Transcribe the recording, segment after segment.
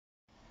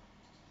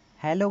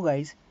Hello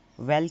guys,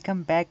 welcome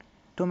back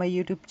to my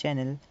YouTube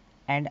channel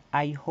and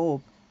I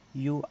hope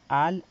you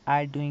all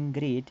are doing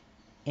great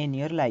in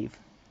your life.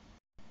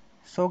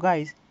 So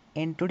guys,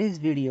 in today's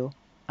video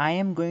I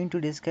am going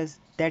to discuss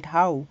that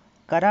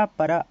Kara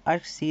Para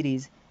Ash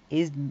series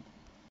is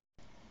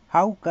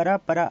how Kara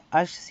Para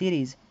Ash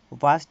series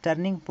was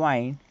turning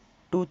point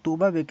to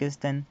Tuba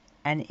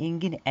and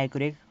Engin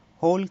Akyürek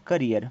whole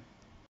career.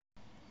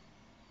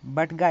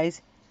 But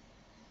guys,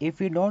 if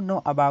you don't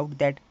know about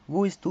that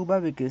who is Tuba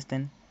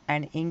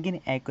and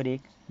Engin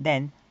Akyürek,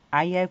 then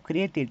I have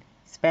created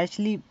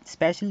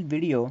special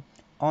video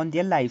on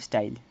their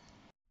lifestyle.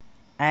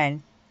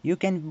 And you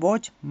can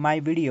watch my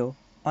video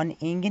on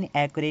Engin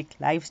Akyürek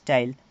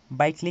lifestyle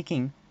by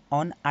clicking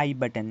on I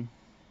button.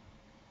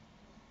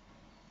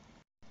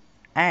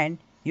 And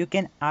you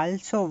can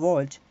also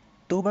watch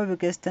Tuba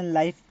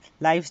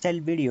lifestyle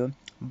video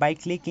by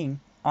clicking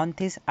on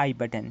this I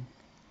button.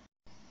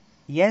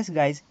 Yes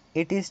guys,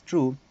 it is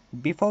true.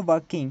 Before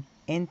working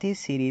in this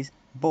series,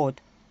 both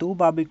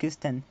Tuba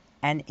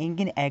and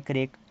Engin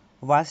Akyürek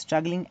was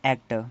struggling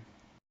actor.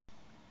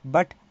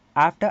 But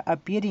after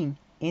appearing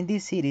in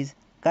this series,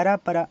 Kara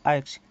Para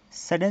Ash,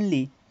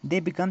 suddenly they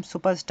become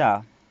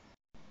superstar.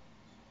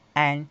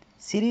 And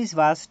series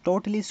was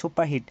totally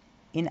super hit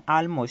in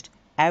almost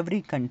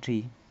every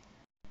country.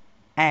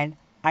 And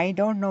I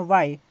don't know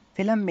why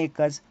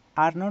filmmakers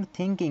are not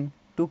thinking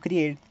to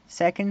create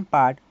second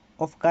part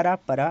of Kara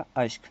Para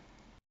Ashk.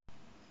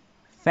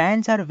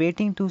 Fans are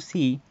waiting to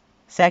see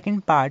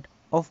second part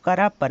of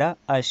Kara Para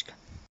Ashk.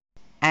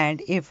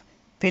 And if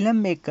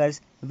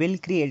filmmakers will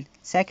create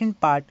second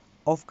part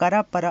of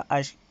Kara Para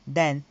Ashk,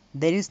 then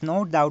there is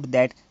no doubt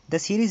that the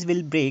series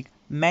will break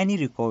many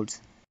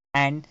records.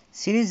 And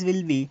series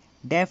will be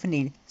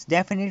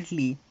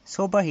definitely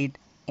super hit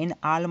in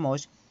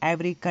almost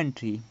every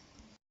country.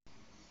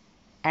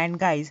 And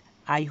guys,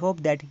 I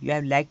hope that you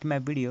have liked my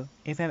video.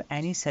 If you have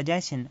any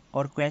suggestion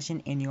or question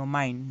in your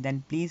mind,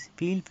 then please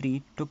feel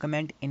free to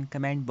comment in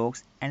comment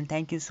box, and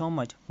thank you so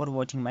much for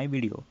watching my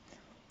video.